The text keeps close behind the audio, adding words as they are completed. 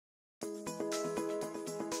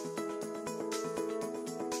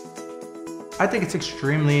I think it's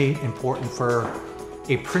extremely important for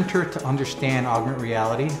a printer to understand augmented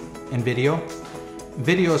reality and video.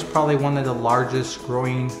 Video is probably one of the largest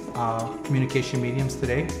growing communication mediums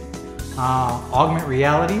today. Augmented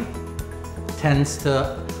reality tends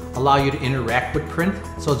to allow you to interact with print,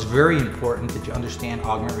 so it's very important that you understand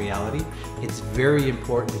augmented reality. It's very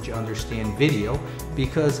important that you understand video,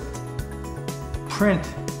 because print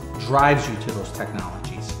drives you to those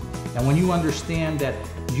technologies. And when you understand that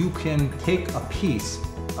you can take a piece,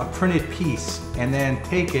 a printed piece, and then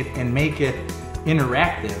take it and make it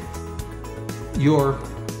interactive, your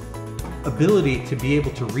ability to be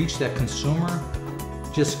able to reach that consumer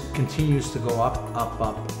just continues to go up, up,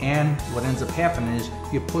 up. And what ends up happening is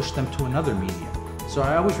you push them to another medium. So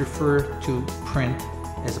I always refer to print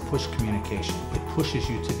as a push communication. It pushes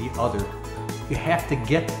you to the other. You have to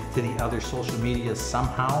get to the other social media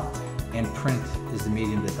somehow, and print is the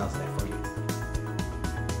medium that does that for you.